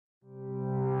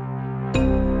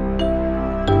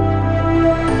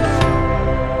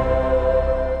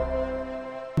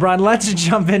Brian, let's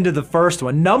jump into the first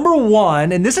one. Number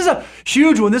one, and this is a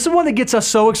huge one. This is one that gets us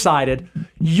so excited.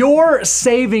 Your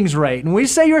savings rate. And when we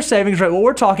say your savings rate, what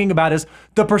we're talking about is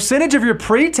the percentage of your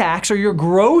pre-tax or your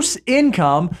gross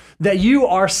income that you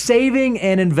are saving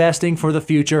and investing for the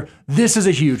future. This is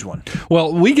a huge one.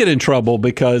 Well, we get in trouble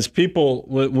because people,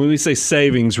 when we say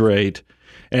savings rate,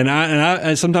 and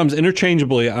I sometimes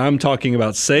interchangeably, I'm talking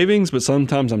about savings, but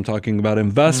sometimes I'm talking about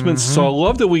investments. So I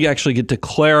love that we actually get to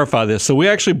clarify this. So we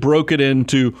actually broke it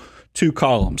into two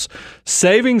columns.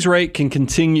 Savings rate can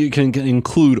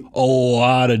include a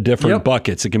lot of different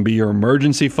buckets. It can be your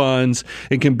emergency funds.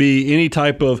 It can be any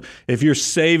type of, if you're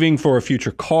saving for a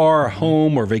future car,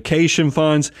 home, or vacation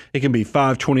funds, it can be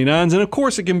 529s. And of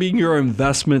course, it can be your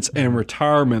investments and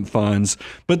retirement funds.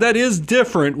 But that is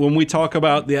different when we talk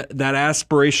about that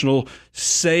aspirational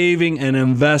saving and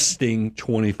investing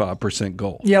 25%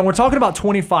 goal. Yeah, we're talking about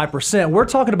 25%. We're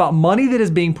talking about money that is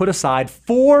being put aside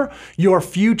for your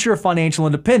future financial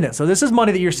independence. So this is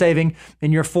money that you're saving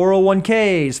in your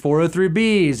 401ks,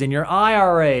 403bs, in your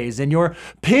IRAs, in your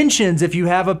pensions if you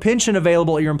have a pension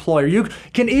available at your employer. You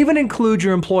can even include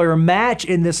your employer match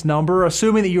in this number,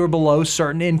 assuming that you're below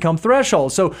certain income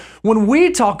thresholds. So when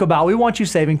we talk about, we want you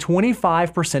saving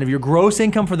 25% of your gross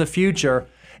income for the future.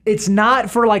 It's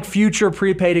not for like future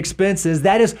prepaid expenses.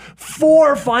 That is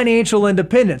for financial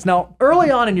independence. Now, early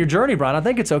on in your journey, Brian, I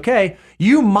think it's okay.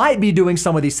 You might be doing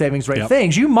some of these savings rate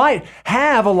things. You might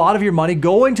have a lot of your money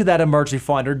going to that emergency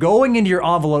fund or going into your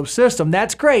envelope system.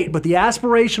 That's great. But the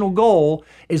aspirational goal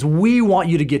is we want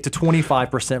you to get to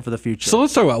 25% for the future. So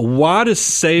let's talk about, why does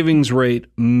savings rate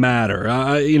matter?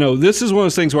 This is one of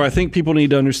those things where I think people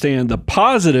need to understand the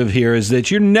positive here is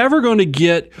that you're never going to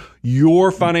get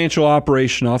your financial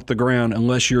operation off the ground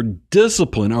unless you're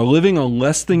disciplined or living on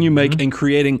less than you make and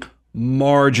creating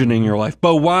margin in your life.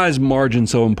 But why is margin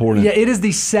so important? Yeah, it is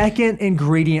the second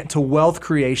ingredient to wealth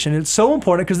creation. It's so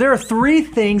important because there are three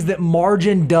things that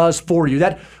margin does for you.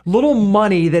 That little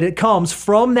money that it comes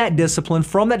from that discipline,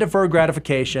 from that deferred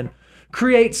gratification,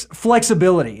 creates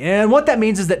flexibility. And what that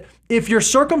means is that if your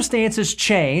circumstances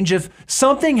change, if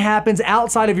something happens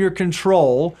outside of your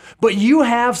control, but you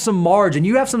have some margin,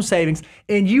 you have some savings,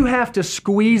 and you have to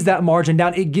squeeze that margin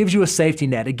down, it gives you a safety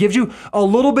net. It gives you a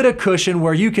little bit of cushion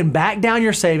where you can back down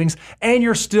your savings and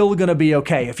you're still gonna be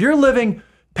okay. If you're living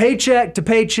paycheck to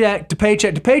paycheck to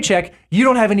paycheck to paycheck, you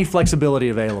don't have any flexibility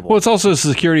available. Well, it's also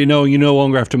security knowing you no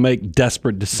longer have to make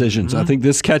desperate decisions. I think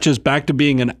this catches back to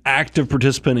being an active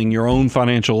participant in your own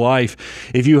financial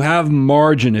life. If you have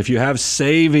margin, if you have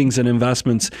savings and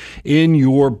investments in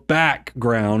your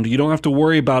background, you don't have to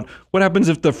worry about what happens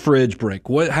if the fridge breaks.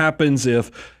 What happens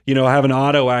if, I have an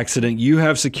auto accident? You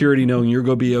have security knowing you're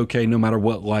going to be okay no matter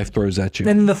what life throws at you.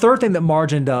 And the third thing that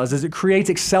margin does is it creates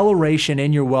acceleration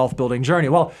in your wealth building journey.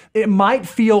 Well, it might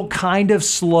feel kind of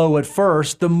slow at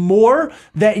first. The more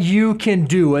that you can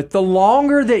do it, the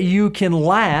longer that you can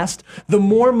last, the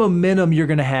more momentum you're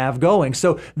going to have going.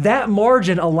 So that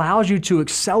margin allows you to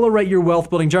accelerate your wealth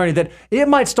building journey. That it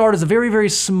might start as a very, very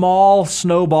small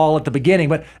snowball at the beginning,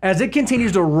 but as it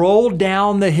continues to roll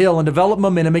down the hill and develop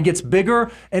momentum, it gets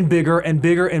bigger and bigger and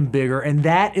bigger and bigger. And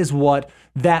that is what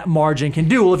that margin can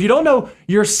do. Well, if you don't know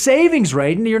your savings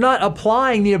rate and you're not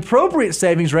applying the appropriate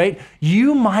savings rate,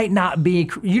 you might not be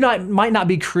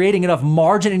creating enough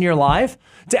margin in your life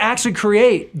to actually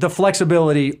create the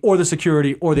flexibility or the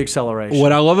security or the acceleration.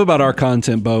 What I love about our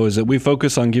content, Bo, is that we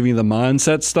focus on giving you the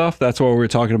mindset stuff. That's why we're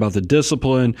talking about the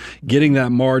discipline, getting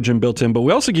that margin built in, but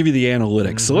we also give you the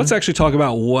analytics. So let's actually talk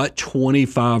about what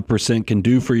 25% can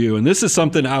do for you. And this is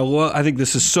something I think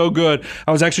this is so good.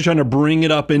 I was actually trying to bring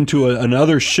it up into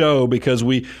another show because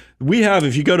we have,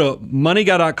 if you go to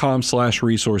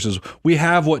moneyguy.com/resources, we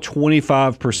have what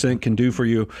 25% can do for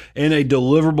you in a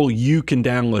deliverable you can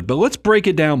download. But let's break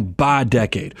it down by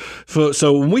decade.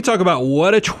 So when we talk about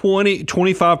what a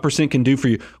 25% can do for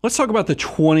you, let's talk about the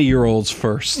 20-year-olds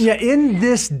first. Yeah, in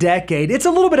this decade, it's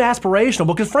a little bit aspirational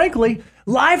because frankly,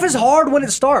 life is hard when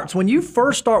it starts. When you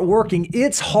first start working,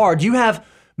 it's hard. You have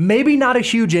maybe not a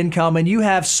huge income and you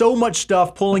have so much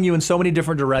stuff pulling you in so many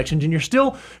different directions and you're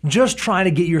still just trying to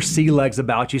get your sea legs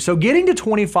about you. So getting to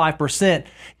 25%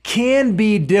 can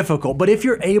be difficult, but if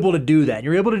you're able to do that,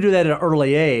 you're able to do that at an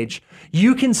early age,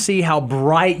 you can see how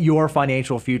bright your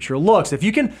financial future looks. If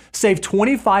you can save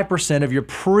 25% of your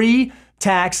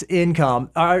pre-tax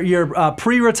income, or your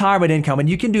pre-retirement income, and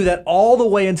you can do that all the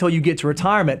way until you get to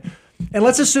retirement, and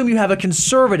let's assume you have a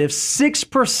conservative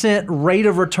 6% rate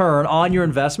of return on your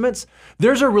investments,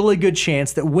 there's a really good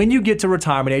chance that when you get to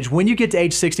retirement age, when you get to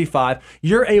age 65,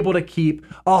 you're able to keep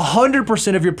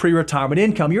 100% of your pre-retirement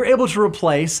income. You're able to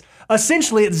replace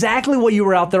essentially exactly what you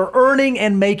were out there earning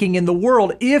and making in the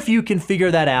world if you can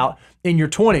figure that out in your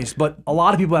 20s. But a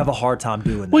lot of people have a hard time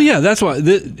doing that. Well, yeah, that's why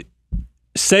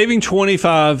saving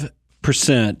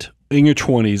 25% in your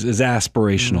 20s is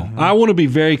aspirational. I want to be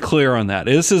very clear on that.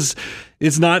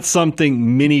 It's not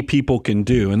something many people can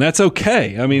do, and that's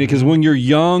okay. I mean, because when you're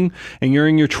young and you're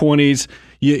in your 20s,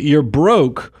 you're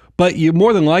broke, but you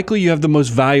more than likely you have the most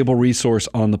valuable resource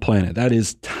on the planet. That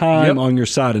is time on your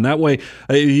side. And that way,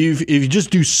 if you just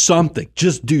do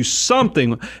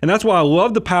something. And that's why I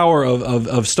love the power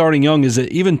of starting young, is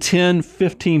that even 10,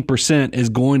 15% is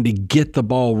going to get the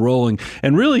ball rolling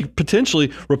and really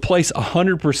potentially replace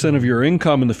 100% of your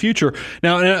income in the future.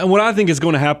 Now, and what I think is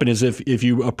going to happen is if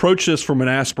you approach this from an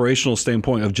aspirational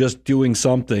standpoint of just doing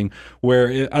something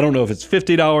where, I don't know if it's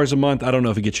 $50 a month, I don't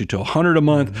know if it gets you to $100 a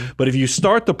month, but if you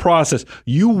start the process,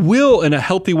 you will, in a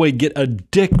healthy way, get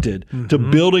addicted to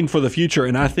building for the future.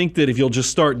 And I think that if you'll just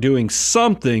start doing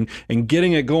something and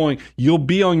getting it going, you'll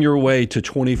be on your way to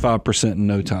 25% in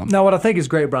no time. Now, what I think is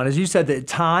great, Brian, is you said that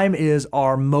time is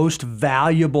our most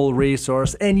valuable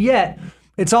resource, and yet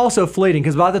it's also fleeting,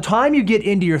 because by the time you get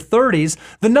into your 30s,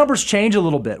 the numbers change a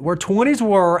little bit. Where 20s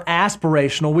were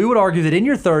aspirational, we would argue that in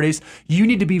your 30s, you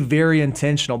need to be very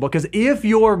intentional, because if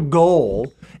your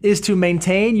goal is to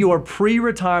maintain your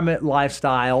pre-retirement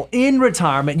lifestyle in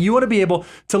retirement, you want to be able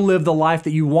to live the life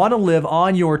that you want to live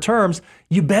on your terms,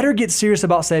 you better get serious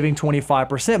about saving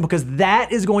 25%, because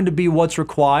that is going to be what's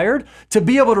required to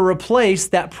be able to replace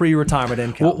that pre-retirement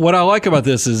income. Well, what I like about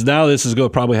this is now this is going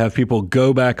to probably have people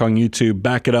go back on YouTube,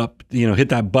 back it up, hit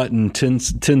that button 10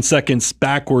 seconds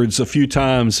backwards a few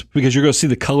times, because you're going to see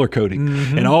the color coding.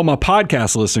 And all my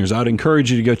podcast listeners, I'd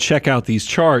encourage you to go check out these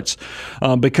charts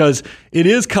because it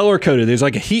is color coded. There's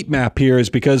like a heat map here, is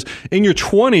because in your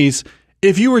 20s,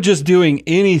 if you were just doing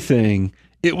anything,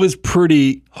 it was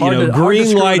pretty,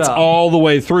 green lights all the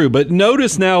way through. But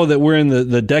notice now that we're in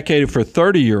the decade for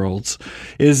 30-year-olds,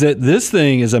 is that this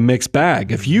thing is a mixed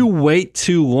bag. If you wait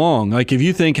too long, like if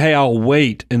you think, hey, I'll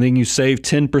wait, and then you save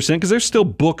 10%, because there's still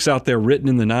books out there written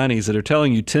in the 90s that are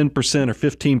telling you 10% or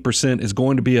 15% is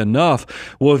going to be enough.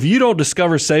 Well, if you don't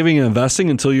discover saving and investing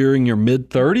until you're in your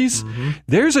mid-30s,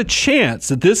 there's a chance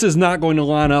that this is not going to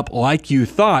line up like you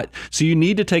thought. So you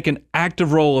need to take an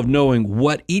active role of knowing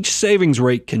what each savings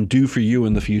rate can do for you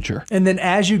in the future. And then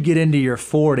as you get into your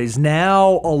 40s,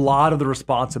 now a lot of the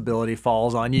responsibility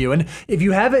falls on you. And if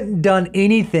you haven't done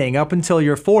anything up until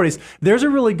your 40s, there's a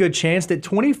really good chance that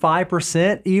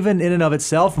 25%, even in and of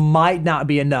itself, might not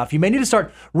be enough. You may need to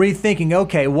start rethinking,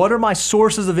 okay, what are my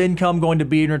sources of income going to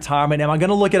be in retirement? Am I going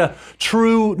to look at a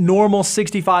true normal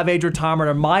 65 age retirement,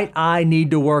 or might I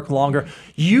need to work longer?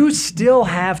 You still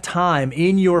have time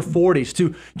in your 40s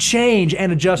to change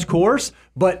and adjust course,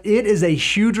 but it is a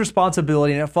huge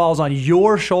responsibility and it falls on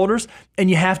your shoulders, and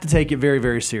you have to take it very,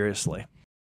 very seriously.